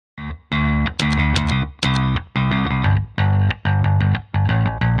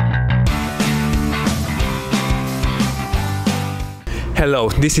Hello,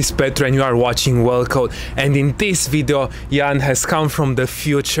 this is Petro and you are watching WellCode, and in this video Jan has come from the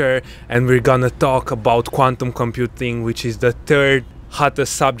future and we're gonna talk about quantum computing, which is the third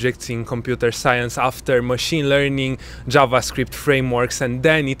hottest subject in computer science after machine learning, JavaScript frameworks, and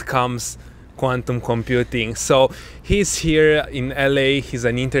then it comes quantum computing. So he's here in LA, he's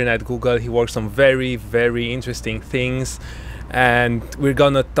an intern at Google, he works on very interesting things and we're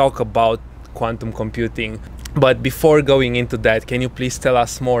gonna talk about quantum computing. But before going into that, can you please tell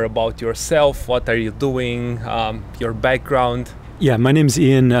us more about yourself? What are you doing? Your background? Yeah, my name's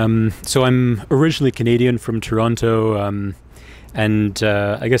Ian. So I'm originally Canadian from Toronto, and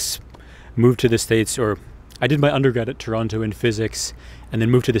I guess moved to the States, or I did my undergrad at Toronto in physics, and then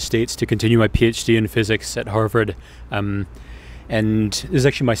moved to the States to continue my PhD in physics at Harvard. And this is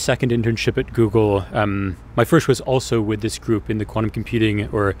actually my second internship at Google. My first was also with this group in the quantum computing,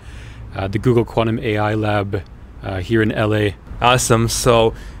 or the Google Quantum AI Lab here in LA. Awesome.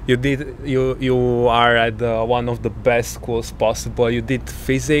 So you are at one of the best schools possible. You did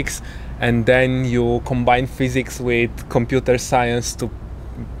physics and then you combine physics with computer science to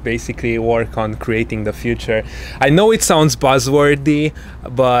basically work on creating the future. I know it sounds buzzwordy,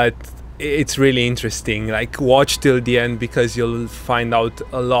 but it's really interesting. Like, watch till the end because you'll find out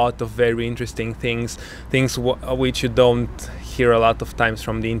a lot of very interesting things which you don't hear a lot of times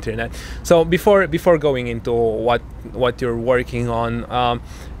from the internet. So before going into what you're working on,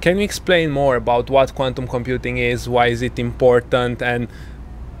 can you explain more about what quantum computing is, why is it important, and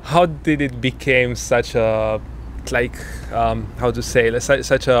how did it become such a such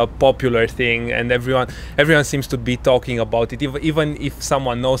a popular thing, and everyone seems to be talking about it, even if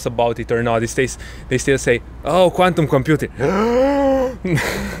someone knows about it or not, they still say, oh, quantum computing.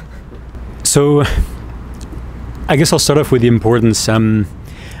 So I guess I'll start off with the importance.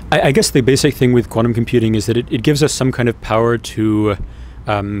 I guess the basic thing with quantum computing is that it gives us some kind of power to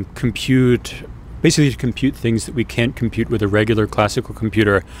compute things that we can't compute with a regular classical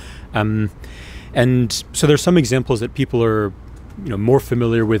computer. And so there's some examples that people are more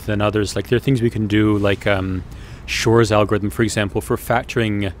familiar with than others. Like, there are things we can do, like Shor's algorithm, for example, for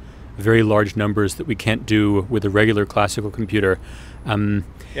factoring very large numbers that we can't do with a regular classical computer. And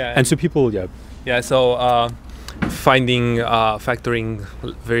so people, so factoring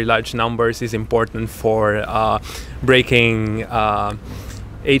very large numbers is important for breaking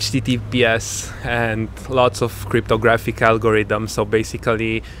HTTPS and lots of cryptographic algorithms. So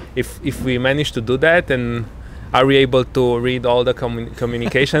basically, if we manage to do that, then are we able to read all the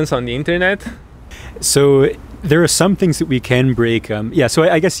communications on the internet? So there are some things that we can break. So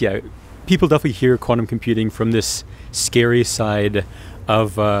I guess people definitely hear quantum computing from this scary side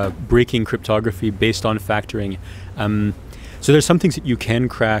of breaking cryptography based on factoring. So there's some things that you can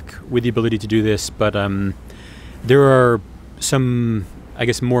crack with the ability to do this, but there are some, I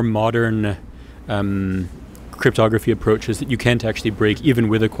guess, more modern cryptography approaches that you can't actually break even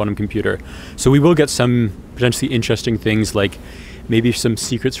with a quantum computer. So we will get some potentially interesting things, like maybe some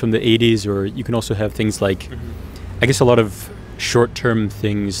secrets from the 80s, or you can also have things like, I guess, a lot of short-term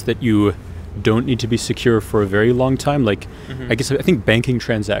things that you don't need to be secure for a very long time. Like, I think banking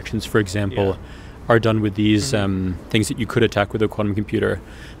transactions, for example, are done with these things that you could attack with a quantum computer.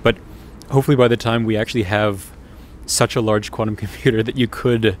 But hopefully by the time we actually have such a large quantum computer that you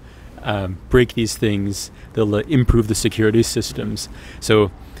could break these things, they'll improve the security systems.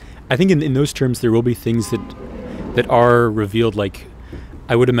 So I think in those terms there will be things that are revealed. Like,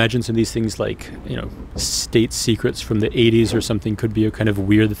 I would imagine some of these things, like state secrets from the 80s or something, could be a kind of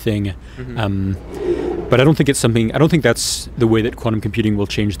weird thing. But I don't think that's the way that quantum computing will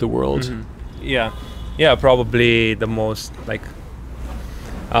change the world. Probably the most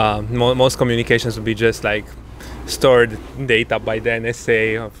most communications would be just like stored data by the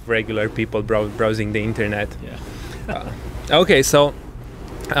NSA of regular people browsing the internet. Okay, so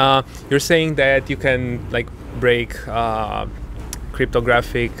you're saying that you can break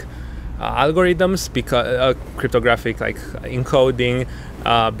cryptographic algorithms, because cryptographic encoding,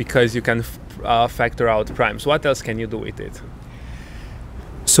 because you can factor out primes. What else can you do with it?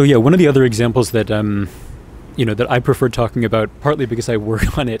 So one of the other examples that that I prefer talking about, partly because I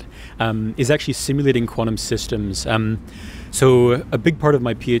work on it, is actually simulating quantum systems. So a big part of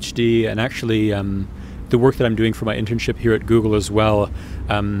my PhD, and actually the work that I'm doing for my internship here at Google as well,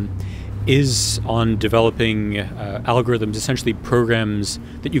 is on developing algorithms, essentially programs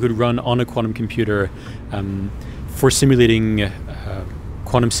that you could run on a quantum computer for simulating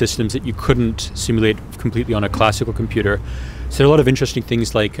quantum systems that you couldn't simulate completely on a classical computer. So there are a lot of interesting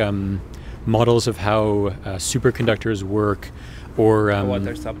things, like models of how superconductors work, or what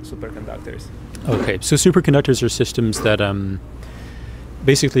are superconductors? Okay, so superconductors are systems that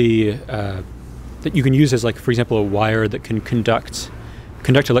basically that you can use as, like, for example, a wire that can conduct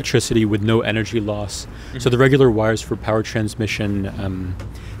electricity with no energy loss. So the regular wires for power transmission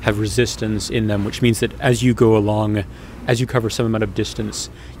have resistance in them, which means that as you go along, as you cover some amount of distance,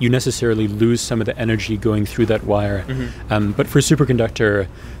 you necessarily lose some of the energy going through that wire. But for a superconductor,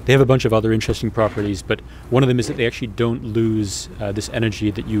 they have a bunch of other interesting properties, but one of them is that they actually don't lose this energy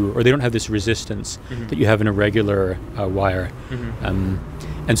or they don't have this resistance that you have in a regular wire.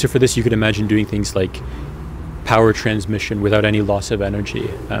 And so for this, you could imagine doing things like power transmission without any loss of energy.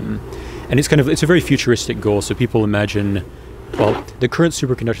 And it's a very futuristic goal. So people imagine, well, the current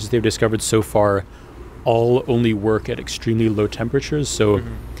superconductors they've discovered so far all only work at extremely low temperatures. So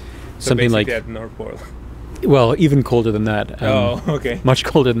something like at North Pole. Well, even colder than that. Okay. Much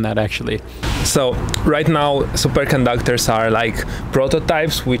colder than that, actually. So right now, superconductors are like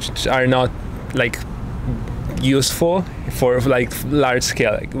prototypes, which are not like useful for like large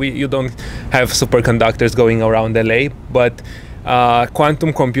scale. Like you don't have superconductors going around LA, but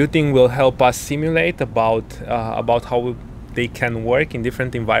quantum computing will help us simulate about how they can work in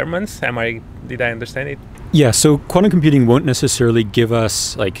different environments. Did I understand it? Yeah, so quantum computing won't necessarily give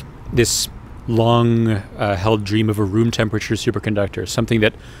us like this long held dream of a room temperature superconductor, something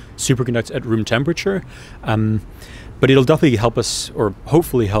that superconducts at room temperature. But it'll definitely help us, or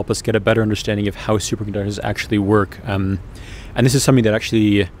hopefully help us, get a better understanding of how superconductors actually work. And this is something that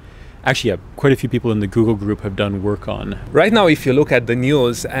actually, quite a few people in the Google group have done work on. Right now, if you look at the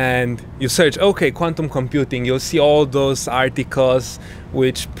news and you search, okay, quantum computing, you'll see all those articles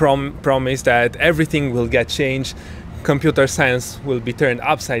which promise that everything will get changed, computer science will be turned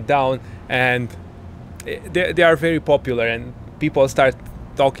upside down, and they are very popular, and people start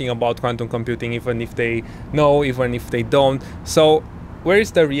talking about quantum computing even if they know, even if they don't. So where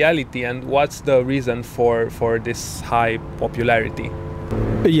is the reality, and what's the reason for this high popularity?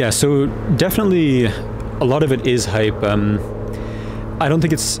 Yeah, so definitely a lot of it is hype. I don't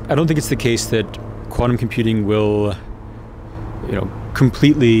think it's the case that quantum computing will,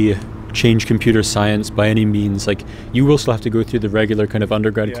 completely change computer science by any means. Like, you will still have to go through the regular kind of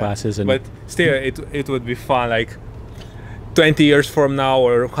undergrad classes, but still it would be fun, like 20 years from now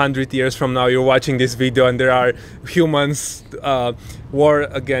or 100 years from now, you're watching this video and there are humans war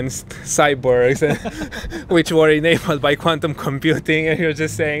against cyborgs which were enabled by quantum computing, and you're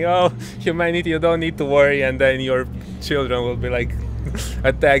just saying, oh, humanity, you don't need to worry, and then your children will be like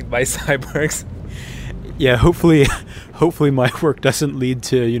attacked by cyborgs. Yeah, hopefully my work doesn't lead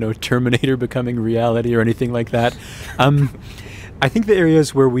to Terminator becoming reality or anything like that. I think the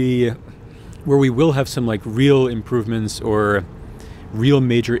areas where we will have some like real improvements or real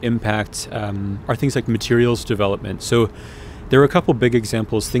major impact are things like materials development. So there are a couple big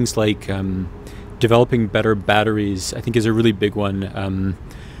examples. Things like developing better batteries, I think, is a really big one,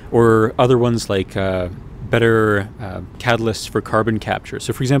 or other ones like better catalysts for carbon capture.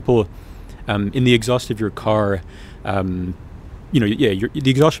 So for example, in the exhaust of your car, the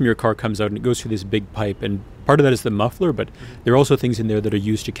exhaust from your car comes out and it goes through this big pipe, and part of that is the muffler, but there are also things in there that are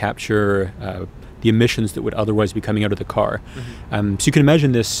used to capture the emissions that would otherwise be coming out of the car. So you can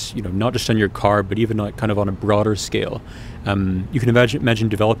imagine this, not just on your car, but even like kind of on a broader scale. You can imagine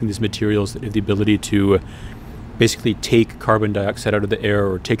developing these materials that have the ability to basically take carbon dioxide out of the air,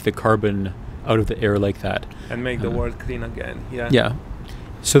 or take the carbon out of the air like that, and make the world clean again. Yeah.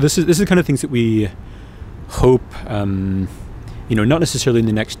 So this is the kind of things that we hope, not necessarily in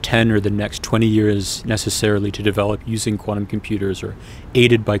the next 10 or the next 20 years necessarily, to develop using quantum computers or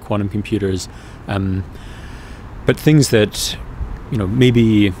aided by quantum computers, but things that,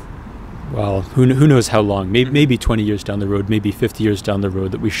 maybe, well, who knows how long, maybe 20 years down the road, maybe 50 years down the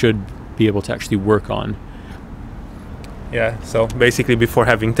road, that we should be able to actually work on. Yeah, so basically before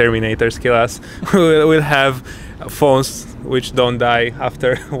having Terminators kill us, we'll have phones which don't die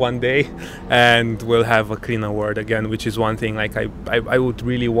after one day, and we'll have a cleaner world again, which is one thing like I would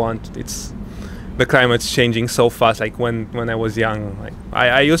really want. It's the climate's changing so fast. Like when I was young, like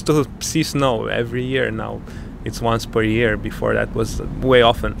I used to see snow every year. Now it's once per year. Before that was way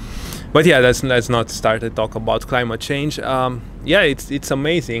often. But yeah, let's not start to talk about climate change. Yeah, it's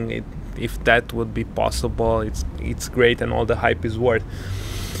amazing. If that would be possible, it's great, and all the hype is worth.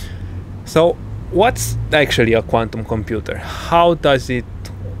 So what's actually a quantum computer? How does it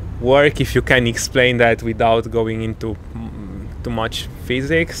work, if you can explain that without going into too much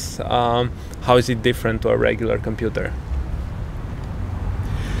physics? How is it different to a regular computer?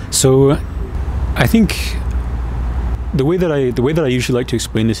 So I think the way that I usually like to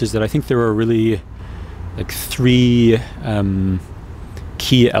explain this is that I think there are really like three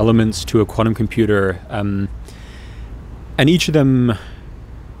key elements to a quantum computer, and each of them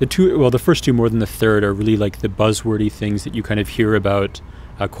the first two more than the third are really like the buzzwordy things that you kind of hear about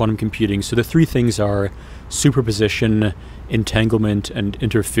quantum computing. So the three things are superposition, entanglement, and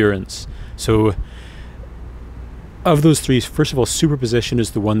interference. So of those three, first of all, superposition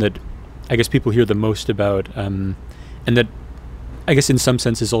is the one that I guess people hear the most about, and that I guess in some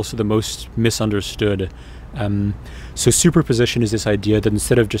sense is also the most misunderstood. So superposition is this idea that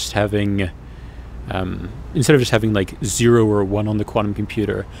instead of just having like 0 or 1 on the quantum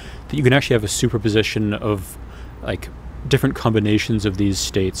computer, that you can actually have a superposition of like different combinations of these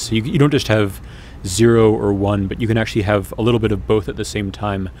states. So you don't just have 0 or 1, but you can actually have a little bit of both at the same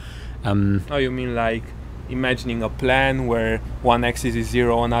time. Oh, you mean like imagining a plan where one axis is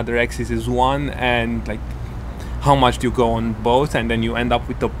 0, another axis is 1, and like how much do you go on both, and then you end up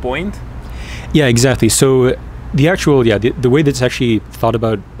with a point? Yeah, exactly. So the actual, the way that's actually thought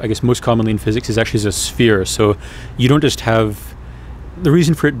about, I guess most commonly in physics, is actually as a sphere. So you don't just have, the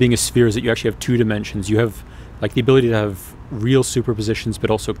reason for it being a sphere is that you actually have 2 dimensions. You have like the ability to have real superpositions,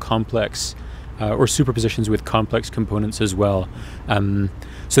 but also complex, or superpositions with complex components as well.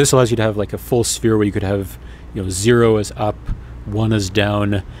 So this allows you to have like a full sphere where you could have, 0 as up, 1 as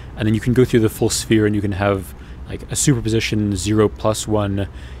down, and then you can go through the full sphere and you can have like a superposition 0 plus 1.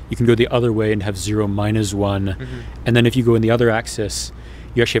 You can go the other way and have 0 minus 1. And then if you go in the other axis,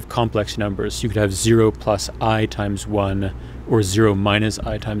 you actually have complex numbers. You could have 0 plus I times 1 or 0 minus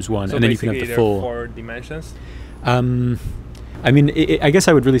I times 1. So and then you can have the full 4 dimensions? I mean, I guess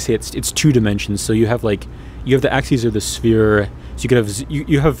I would really say it's 2 dimensions. So you have the axes of the sphere. So you could have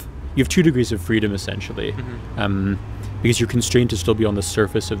you have 2 degrees of freedom essentially, because you're constrained to still be on the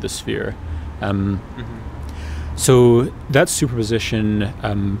surface of the sphere. So that's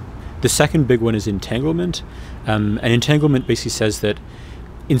superposition. The second big one is entanglement, and entanglement basically says that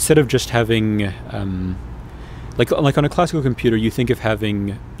instead of just having like on a classical computer, you think of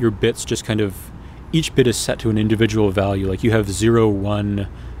having your bits just kind of, each bit is set to an individual value. Like you have 0, 1,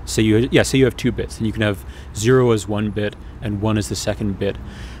 say you have 2 bits, and you can have 0 as 1 bit and 1 as the second bit.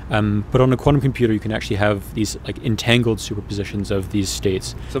 But on a quantum computer, you can actually have these like entangled superpositions of these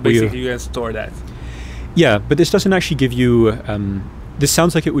states. So basically you can store that. Yeah, but this doesn't actually give you, this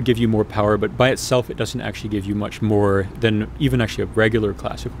sounds like it would give you more power, but by itself it doesn't actually give you much more than even actually a regular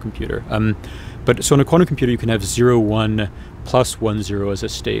classical computer. But so on a quantum computer you can have 0, 1 plus 1, 0 as a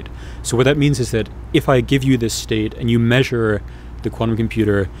state. So what that means is that if I give you this state and you measure the quantum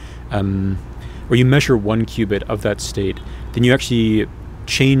computer, or you measure 1 qubit of that state, then you actually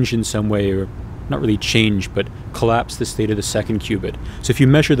change in some way, or not really change, but collapse the state of the second qubit. So if you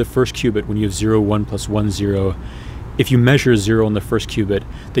measure the first qubit when you have 0, 1 plus 1, 0, if you measure 0 on the first qubit,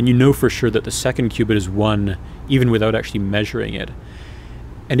 then you know for sure that the second qubit is 1, even without actually measuring it.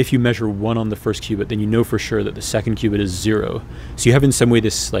 And if you measure 1 on the first qubit, then you know for sure that the second qubit is 0. So you have in some way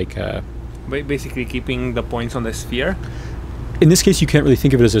this like... basically keeping the points on the sphere? In this case, you can't really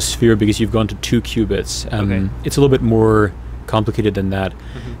think of it as a sphere because you've gone to 2 qubits. Okay. It's a little bit more complicated than that.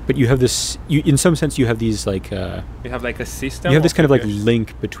 But you have this, in some sense, you have these like... you have like a system? You have this kind of like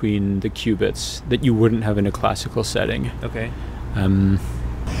link between the qubits that you wouldn't have in a classical setting. Okay.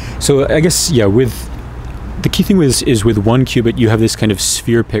 So I guess, with... The key thing is with 1 qubit, you have this kind of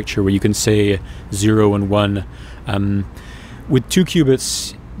sphere picture where you can say 0 and 1. With 2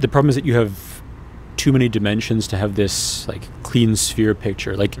 qubits, the problem is that you have too many dimensions to have this like clean sphere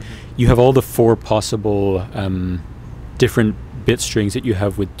picture. Like you have all the 4 possible different bit strings that you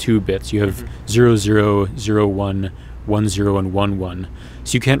have with 2 bits. You have 0, 0, 0, 1, 1, 0, and 1, 1.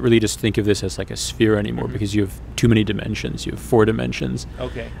 So you can't really just think of this as like a sphere anymore because you have too many dimensions. You have 4 dimensions.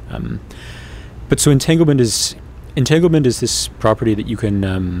 Okay. But so entanglement is this property that you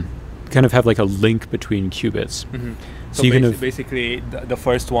can kind of have like a link between qubits. So you can basically the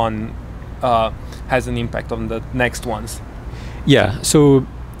first one has an impact on the next ones. So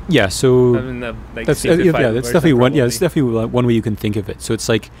I mean, that's definitely one. Yeah, it's definitely one way you can think of it. So it's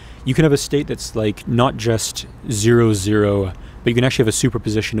like you can have a state that's like not just 0, 0, but you can actually have a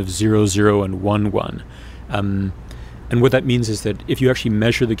superposition of 0, 0, and 1, 1. And what that means is that if you actually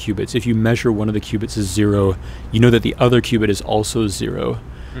measure the qubits, if you measure one of the qubits as 0, you know that the other qubit is also 0.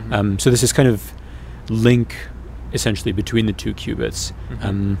 So this is kind of link essentially between the 2 qubits.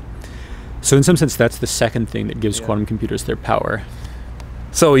 So in some sense, that's the second thing that gives quantum computers their power.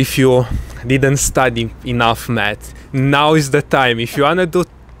 So if you didn't study enough math, now is the time. If you wanna do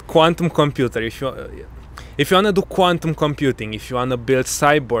quantum computer, if you wanna do quantum computing, if you wanna build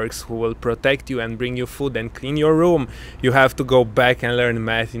cyborgs who will protect you and bring you food and clean your room, you have to go back and learn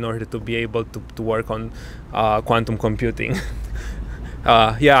math in order to be able to work on quantum computing.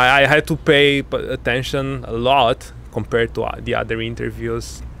 I had to pay attention a lot compared to the other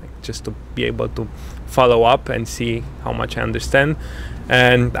interviews just to be able to follow up and see how much I understand.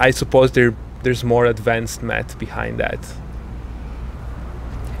 And I suppose there's more advanced math behind that.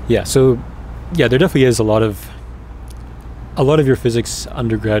 Yeah, so yeah, there definitely is a lot of your physics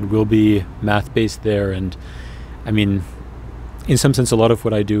undergrad will be math based there, and I mean, in some sense, a lot of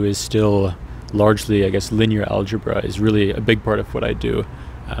what I do is still largely, I guess, linear algebra is really a big part of what I do.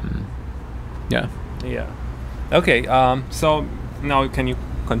 Yeah. Okay. So now can you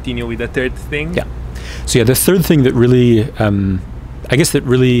continue with the third thing? Yeah. So yeah, the third thing that really, I guess, that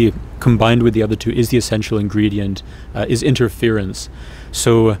really combined with the other two is the essential ingredient, is interference.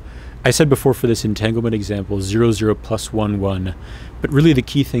 So I said before for this entanglement example, 0, 0 plus 1, 1. But really the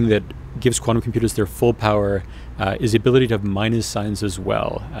key thing that gives quantum computers their full power is the ability to have minus signs as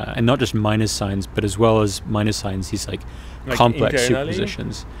well. And not just minus signs, but as well as minus signs, these like complex internally?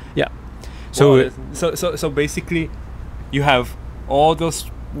 superpositions. Yeah. So, So basically, you have all those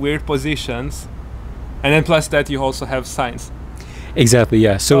weird positions, and then plus that you also have signs. exactly,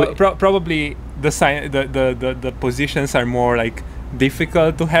 yeah. So Probably the positions are more like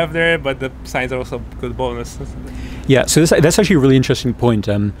difficult to have there, but the signs are also good bonuses. yeah, so that's actually a really interesting point.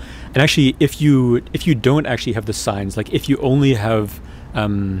 And actually, if you don't actually have the signs, like if you only have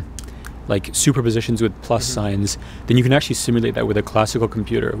like superpositions with plus signs, then you can actually simulate that with a classical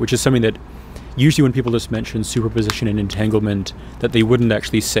computer, which is something that usually when people just mention superposition and entanglement, that they wouldn't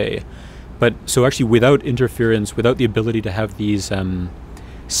actually say. But so actually, without interference, without the ability to have these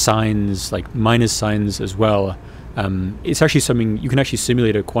signs, like minus signs as well, it's actually something you can actually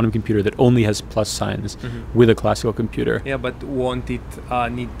simulate a quantum computer that only has plus signs with a classical computer. Yeah, but won't it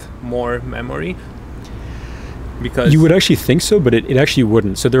need more memory? Because You would actually think so, but it actually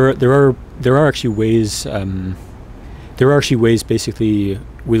wouldn't. So there are actually ways. There are actually ways, basically,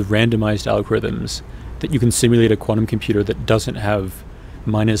 with randomized algorithms, that you can simulate a quantum computer that doesn't have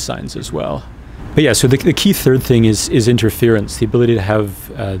minus signs as well. But yeah, so the key third thing is interference, the ability to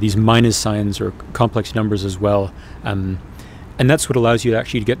have these minus signs or complex numbers as well. And that's what allows you to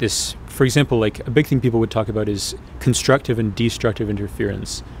actually get this, for example, like a big thing people would talk about is constructive and destructive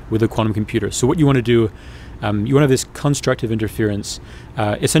interference with a quantum computer. So what you want to do, you want to have this constructive interference,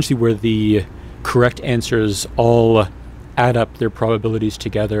 essentially where the correct answers all add up their probabilities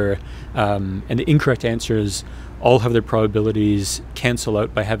together, and the incorrect answers all have their probabilities cancel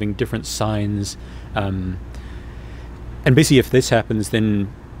out by having different signs. And basically, if this happens,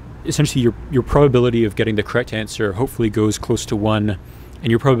 then essentially your probability of getting the correct answer hopefully goes close to 1, and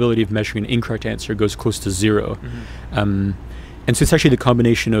your probability of measuring an incorrect answer goes close to 0. And so it's actually the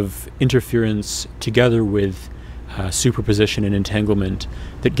combination of interference together with superposition and entanglement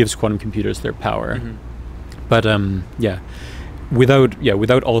that gives quantum computers their power. But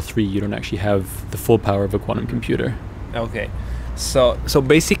without all three, you don't actually have the full power of a quantum computer. Okay, so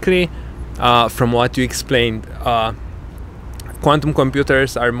basically, from what you explained, quantum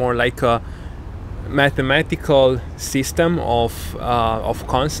computers are more like a mathematical system of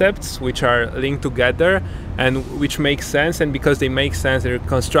concepts which are linked together and which make sense, and because they make sense, they're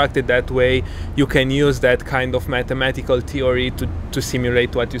constructed that way, you can use that kind of mathematical theory to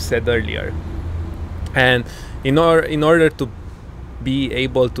simulate what you said earlier. And in order to be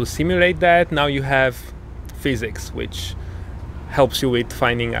able to simulate that, now you have physics, which helps you with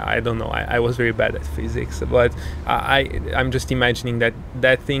finding, I don't know, I was very bad at physics, but I'm just imagining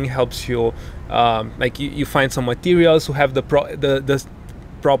that thing helps you, like you find some materials who have the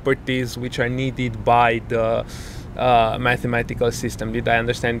properties which are needed by the mathematical system. Did I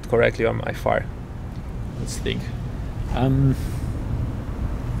understand it correctly, or am I far? Let's think.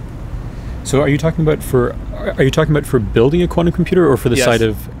 So are you talking about for building a quantum computer, or for the Yes. side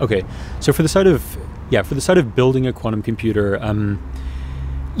of so for the side of building a quantum computer,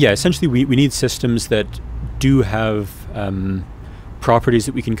 essentially we need systems that do have properties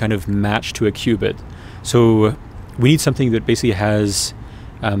that we can kind of match to a qubit. So we need something that basically has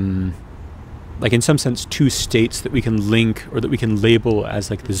like in some sense 2 states that we can link, or that we can label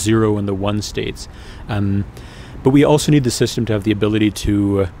as like the 0 and the 1 states. But we also need the system to have the ability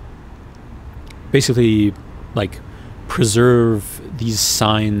to basically like preserve these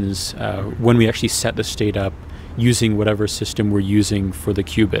signs when we actually set the state up using whatever system we're using for the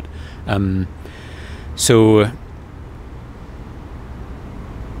qubit. So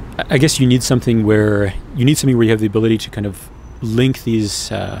I guess you need something where you have the ability to kind of link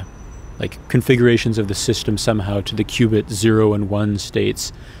these like configurations of the system somehow to the qubit 0 and 1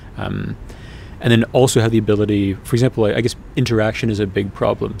 states. And then also have the ability, for example, I guess interaction is a big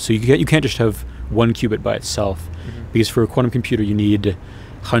problem. So you can't just have 1 qubit by itself, because for a quantum computer you need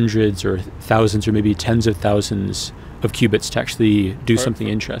hundreds or thousands or maybe tens of thousands of qubits to actually do something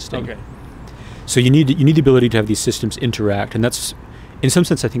interesting. Okay. So you need the ability to have these systems interact, and that's, in some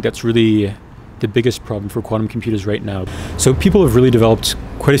sense, I think that's really the biggest problem for quantum computers right now. So people have really developed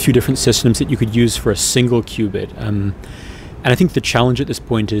quite a few different systems that you could use for a single qubit. And I think the challenge at this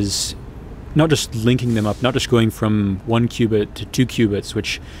point is not just linking them up, not just going from 1 qubit to 2 qubits,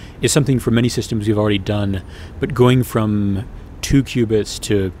 which is something for many systems we've already done, but going from 2 qubits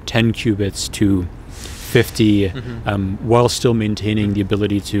to 10 qubits to 50, while still maintaining the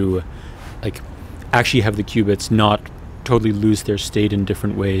ability to actually have the qubits not totally lose their state in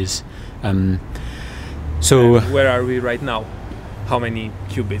different ways. So where are we right now? How many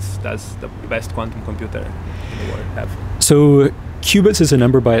qubits does the best quantum computer in the world have? So qubits as a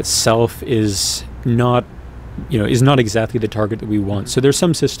number by itself is not exactly the target that we want. So there's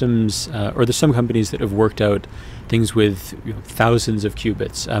some systems, or there's some companies that have worked out things with thousands of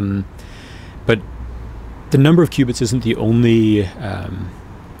qubits. But the number of qubits isn't the only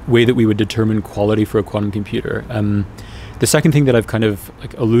way that we would determine quality for a quantum computer. The second thing that I've kind of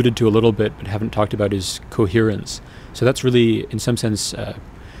alluded to a little bit but haven't talked about is coherence. So that's really, in some sense,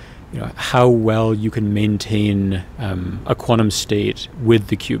 how well you can maintain a quantum state with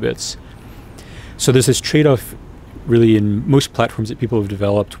the qubits. So there's this trade-off really in most platforms that people have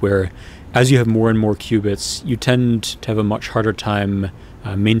developed where as you have more and more qubits, you tend to have a much harder time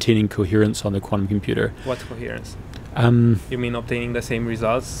maintaining coherence on the quantum computer. What coherence? You mean obtaining the same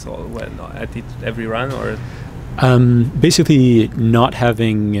results at every run, or? Basically not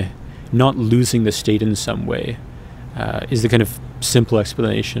losing the state in some way is the kind of simple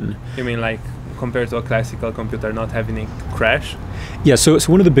explanation. You mean like compared to a classical computer not having a crash? Yeah, so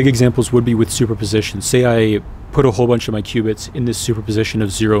one of the big examples would be with superposition. Say I put a whole bunch of my qubits in this superposition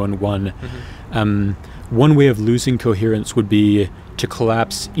of 0 and 1. One way of losing coherence would be to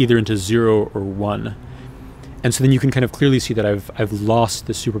collapse either into 0 or 1. And so then you can kind of clearly see that I've lost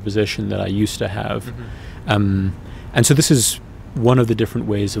the superposition that I used to have. And so this is one of the different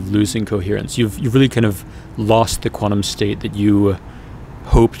ways of losing coherence. You've really kind of lost the quantum state that you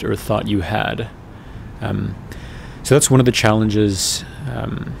hoped or thought you had. So that's one of the challenges.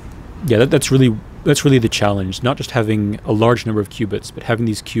 That's really the challenge. Not just having a large number of qubits, but having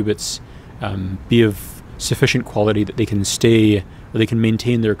these qubits be of sufficient quality that they can stay, or they can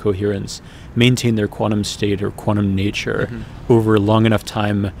maintain their coherence, maintain their quantum state or quantum nature over a long enough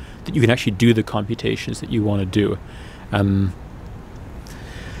time that you can actually do the computations that you want to do.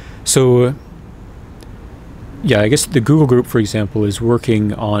 So I guess the Google group, for example, is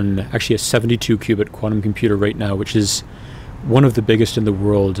working on actually a 72 qubit quantum computer right now, which is one of the biggest in the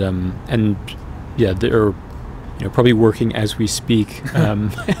world. They're probably working as we speak,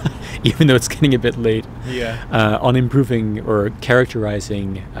 even though it's getting a bit late, on improving or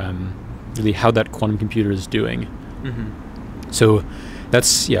characterizing really how that quantum computer is doing. So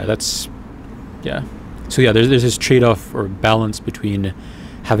there's this trade-off or balance between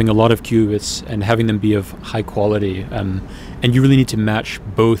having a lot of qubits and having them be of high quality, and you really need to match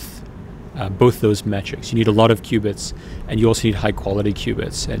both those metrics. You need a lot of qubits, and you also need high quality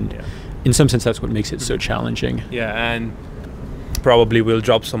qubits, and in some sense that's what makes it so challenging. Yeah, and probably we'll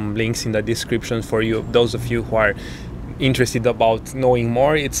drop some links in the description for you, those of you who are interested about knowing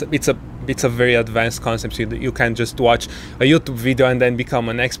more. It's a very advanced concept. So you can just watch a YouTube video and then become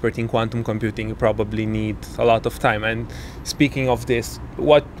an expert in quantum computing. You probably need a lot of time. And speaking of this,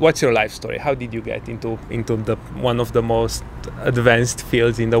 what's your life story? How did you get into the one of the most advanced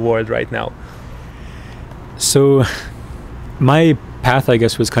fields in the world right now? So my path, I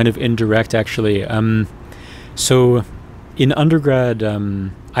guess, was kind of indirect, actually. So in undergrad, I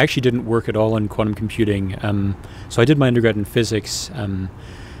actually didn't work at all in quantum computing. So I did my undergrad in physics,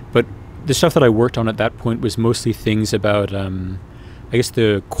 but the stuff that I worked on at that point was mostly things about, I guess,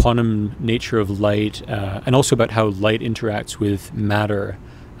 the quantum nature of light, and also about how light interacts with matter,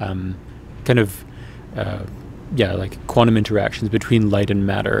 like quantum interactions between light and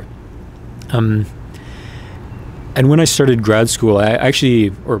matter. And when I started grad school, I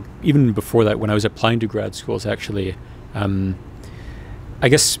actually, or even before that, when I was applying to grad schools, actually, I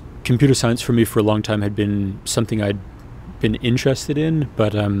guess computer science for me for a long time had been something I'd been interested in,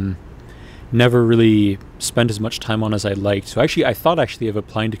 but never really spent as much time on as I liked. So actually, I thought of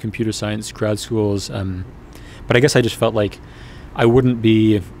applying to computer science grad schools, but I guess I just felt like I wouldn't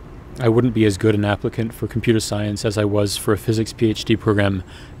be as good an applicant for computer science as I was for a physics PhD program.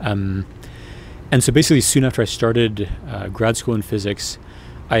 And so basically, soon after I started grad school in physics,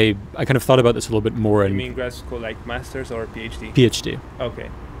 I kind of thought about this a little bit more. You mean grad school like master's or PhD? PhD. Okay.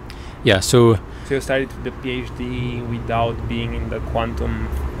 Yeah, so So you started the PhD without being in the quantum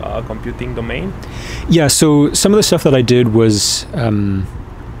computing domain? yeah, so some of the stuff that I did was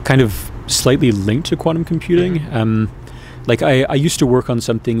kind of slightly linked to quantum computing. Like I used to work on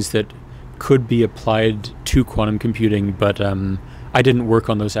some things that could be applied to quantum computing, but I didn't work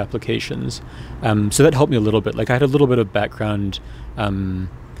on those applications. So that helped me a little bit. Like I had a little bit of background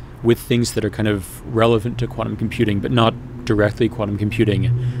with things that are kind of relevant to quantum computing, but not directly quantum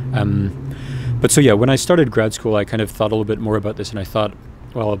computing. But so yeah, when I started grad school, I kind of thought a little bit more about this, and I thought,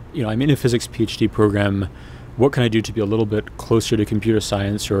 well, you know, I'm in a physics PhD program. What can I do to be a little bit closer to computer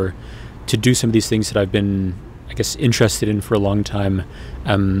science, or to do some of these things that I've been, I guess, interested in for a long time?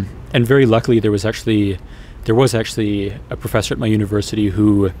 And very luckily, there was actually a professor at my university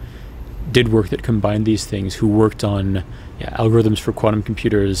who did work that combined these things, who worked on algorithms for quantum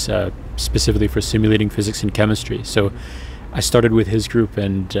computers, specifically for simulating physics and chemistry. So I started with his group,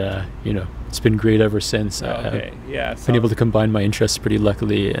 and you know, it's been great ever since. Okay, yeah. Been able to combine my interests pretty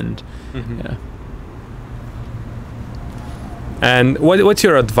luckily, and yeah. And what's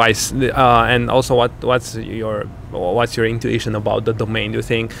your advice, and also what's your intuition about the domain? Do you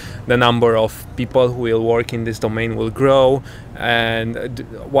think the number of people who will work in this domain will grow? And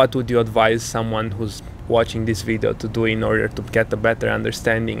what would you advise someone who's watching this video to do in order to get a better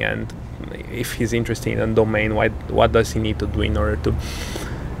understanding? And if he's interested in a domain, what does he need to do in order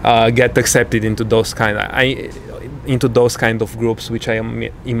to get accepted into those kind of groups, which I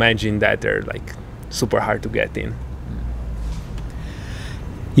imagine that they're like super hard to get in?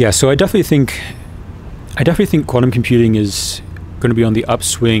 Yeah, so I definitely think quantum computing is going to be on the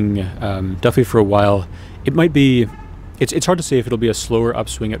upswing, definitely for a while. It might be, it's hard to say if it'll be a slower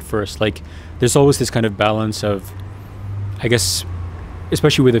upswing at first. Like, there's always this kind of balance of, I guess,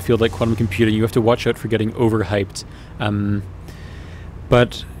 especially with a field like quantum computing, you have to watch out for getting overhyped.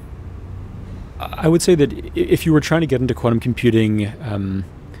 But I would say that if you were trying to get into quantum computing,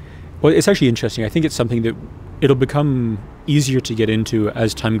 well, it's actually interesting. I think it's something that it'll become easier to get into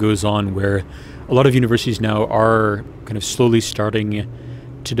as time goes on, where a lot of universities now are kind of slowly starting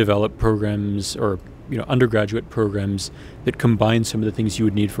to develop programs, or undergraduate programs that combine some of the things you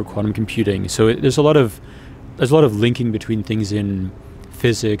would need for quantum computing. So there's a lot of linking between things in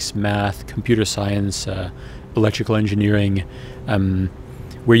physics, math, computer science, electrical engineering,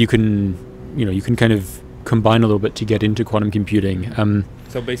 where you can kind of combine a little bit to get into quantum computing.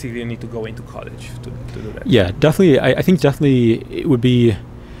 So basically, you need to go into college to do that. Yeah, definitely. I think definitely it would be.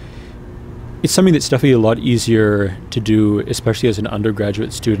 It's something that's definitely a lot easier to do, especially as an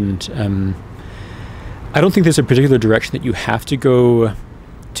undergraduate student. I don't think there's a particular direction that you have to go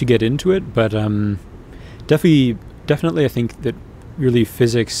to get into it, but definitely, I think that really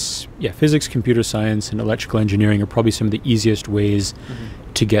physics, computer science, and electrical engineering are probably some of the easiest ways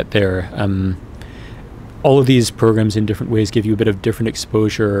to get there. All of these programs in different ways give you a bit of different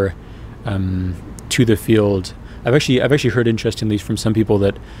exposure to the field. I've actually heard, interestingly, from some people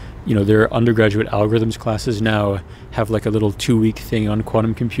that their undergraduate algorithms classes now have like a little 2-week thing on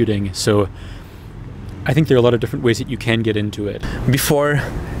quantum computing. So I think there are a lot of different ways that you can get into it. Before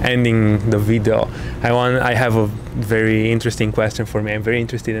ending the video, I have a very interesting question for me. I'm very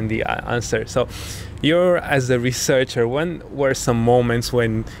interested in the answer. So, you're, as a researcher, when were some moments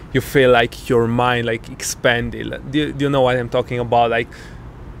when you feel like your mind expanded? Do you know what I'm talking about? Like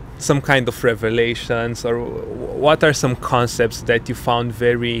some kind of revelations, or what are some concepts that you found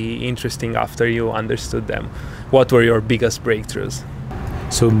very interesting after you understood them? What were your biggest breakthroughs?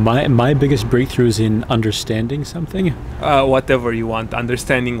 So my biggest breakthroughs in understanding something? Whatever you want,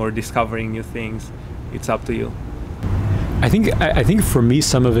 understanding or discovering new things, it's up to you. I think for me,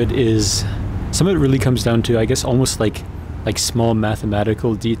 some of it really comes down to, I guess, almost like small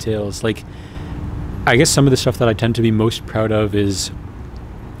mathematical details. Like, I guess some of the stuff that I tend to be most proud of is,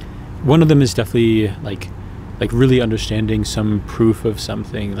 one of them is definitely like really understanding some proof of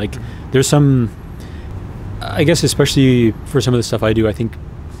something. Like, there's some, I guess, especially for some of the stuff I do, I think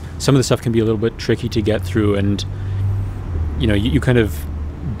some of the stuff can be a little bit tricky to get through, and you kind of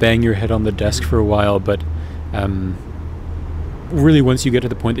bang your head on the desk for a while, but really once you get to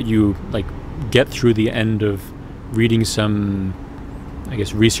the point that you get through the end of reading some, I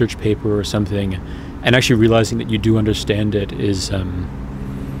guess, research paper or something, and actually realizing that you do understand it is,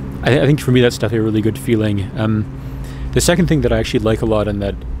 I think for me that's definitely a really good feeling. The second thing that I actually like a lot, and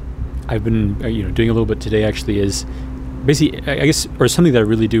that I've been doing a little bit today actually, is basically, I guess, or something that I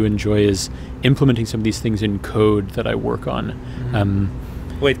really do enjoy, is implementing some of these things in code that I work on.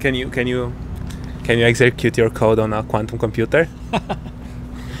 Wait, can you execute your code on a quantum computer?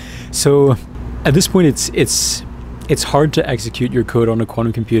 So at this point, it's it's hard to execute your code on a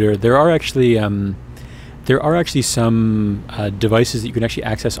quantum computer. There are actually some devices that you can actually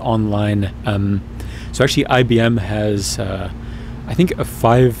access online. So actually, IBM has, I think,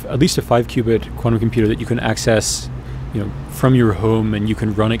 at least a 5-qubit quantum computer that you can access, from your home, and you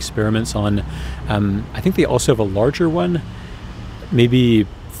can run experiments on. I think they also have a larger one, maybe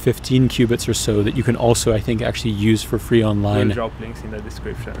 15 qubits or so, that you can also, I think, actually use for free online. We'll drop links in the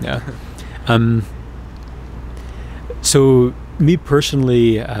description. Yeah. So me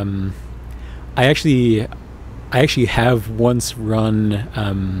personally, I actually have once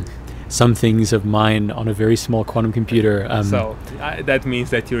run some things of mine on a very small quantum computer. So that means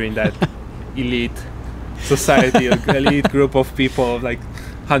that you're in that elite society, elite group of people, like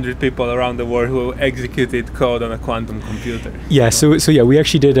 100 people around the world who executed code on a quantum computer. Yeah. So yeah, we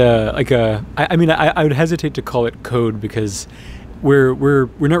actually did I would hesitate to call it code, because we're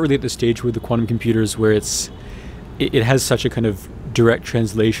not really at the stage with the quantum computers where it has such a kind of direct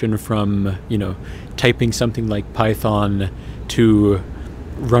translation from typing something like Python to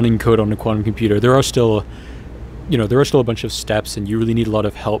running code on a quantum computer. There are still a bunch of steps, and you really need a lot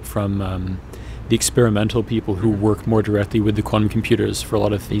of help from the experimental people who work more directly with the quantum computers for a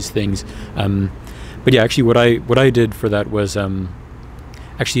lot of these things. But yeah, actually what I did for that was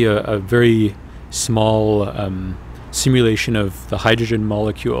actually a very small simulation of the hydrogen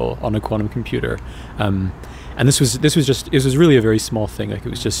molecule on a quantum computer. And this was really a very small thing. Like, it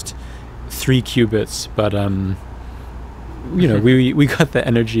was just 3 qubits, but we got the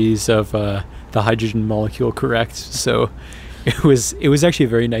energies of the hydrogen molecule correct. So it was actually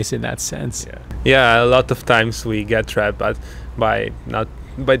very nice in that sense. Yeah, a lot of times we get trapped by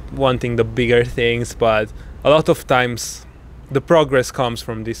wanting the bigger things, but a lot of times the progress comes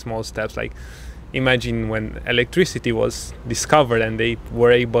from these small steps. Like, imagine when electricity was discovered and they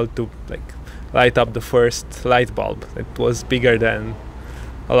were able to light up the first light bulb. It was bigger than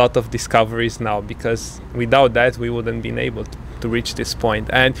a lot of discoveries now, because without that we wouldn't been able to reach this point.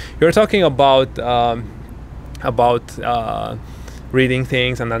 And you're talking about reading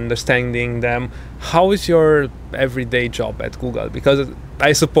things and understanding them. How is your everyday job at Google? Because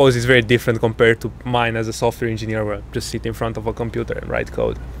I suppose it's very different compared to mine as a software engineer, where I just sit in front of a computer and write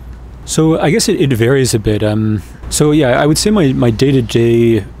code. So I guess it varies a bit. So yeah, I would say my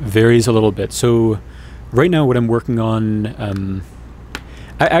day-to-day varies a little bit. So right now what I'm working on,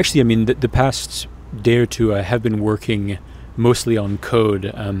 the past day or two I have been working mostly on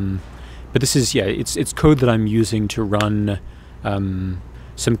code. But this is, it's code that I'm using to run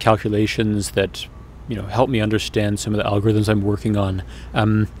some calculations that help me understand some of the algorithms I'm working on.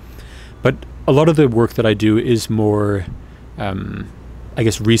 But a lot of the work that I do is more I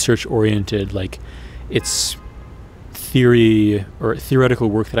guess research oriented. Like, it's theory or theoretical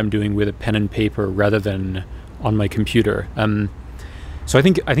work that I'm doing with a pen and paper rather than on my computer. So I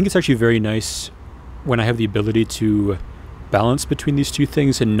think it's actually very nice when I have the ability to balance between these two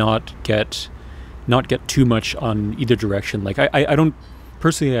things and not get too much on either direction. Like, I don't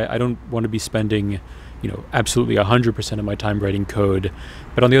personally, I don't want to be spending absolutely 100% of my time writing code,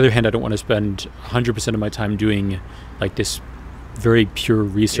 but on the other hand, I don't want to spend 100% of my time doing like this very pure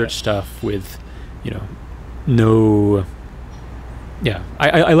research stuff with no.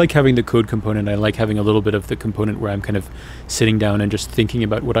 I like having the code component. I like having a little bit of the component where I'm kind of sitting down and just thinking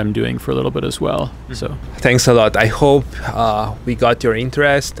about what I'm doing for a little bit as well. So thanks a lot. I hope we got your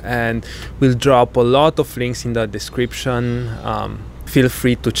interest, and we'll drop a lot of links in the description. Feel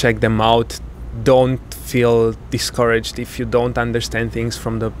free to check them out. Don't feel discouraged if you don't understand things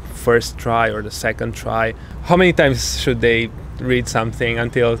from the first try or the second try. How many times should they read something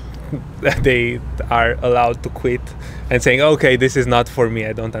until they are allowed to quit and saying, okay, this is not for me,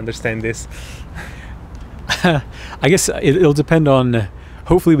 I don't understand this? I guess it'll depend on,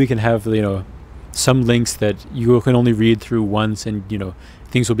 hopefully we can have some links that you can only read through once, and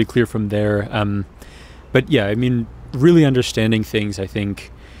things will be clear from there. But yeah, I mean, really understanding things, I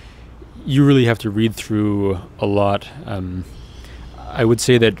think you really have to read through a lot. I would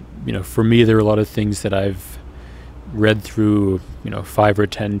say that for me, there are a lot of things that I've read through 5 or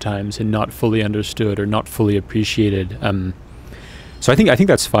 10 times and not fully understood or not fully appreciated. So I think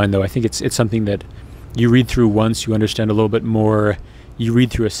that's fine, though. I think it's something that you read through once, you understand a little bit more. You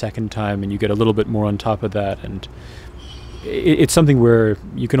read through a second time and you get a little bit more on top of that, and it's something where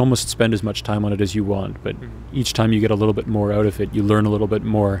you can almost spend as much time on it as you want, but each time you get a little bit more out of it, you learn a little bit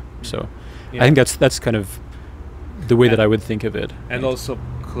more. So I think that's kind of the way that I would think of it. And also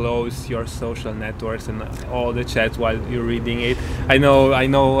close your social networks and all the chats while you're reading it. I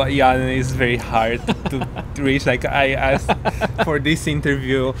know Jan is very hard to reach. Like, I asked for this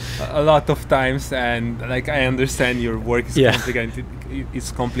interview a lot of times, and like, I understand your work is complicated.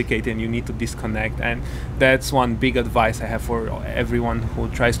 It's complicated and you need to disconnect, and that's one big advice I have for everyone who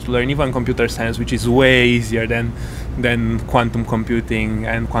tries to learn even computer science, which is way easier than quantum computing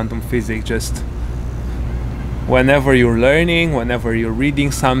and quantum physics. Just whenever you're learning, whenever you're reading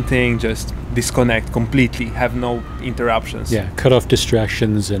something, just disconnect completely, have no interruptions. Yeah, cut off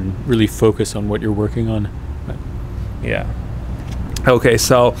distractions and really focus on what you're working on. Yeah. Okay,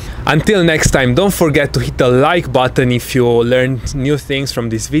 so until next time, don't forget to hit the like button if you learned new things from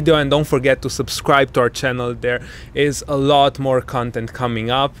this video, and don't forget to subscribe to our channel. There is a lot more content coming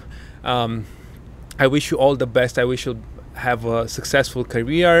up. I wish you all the best. I wish you have a successful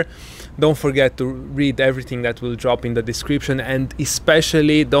career. Don't forget to read everything that will drop in the description, and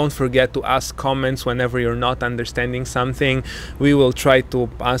especially don't forget to ask comments whenever you're not understanding something. We will try to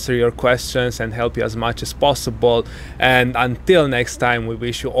answer your questions and help you as much as possible, and until next time, we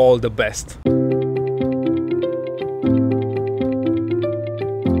wish you all the best.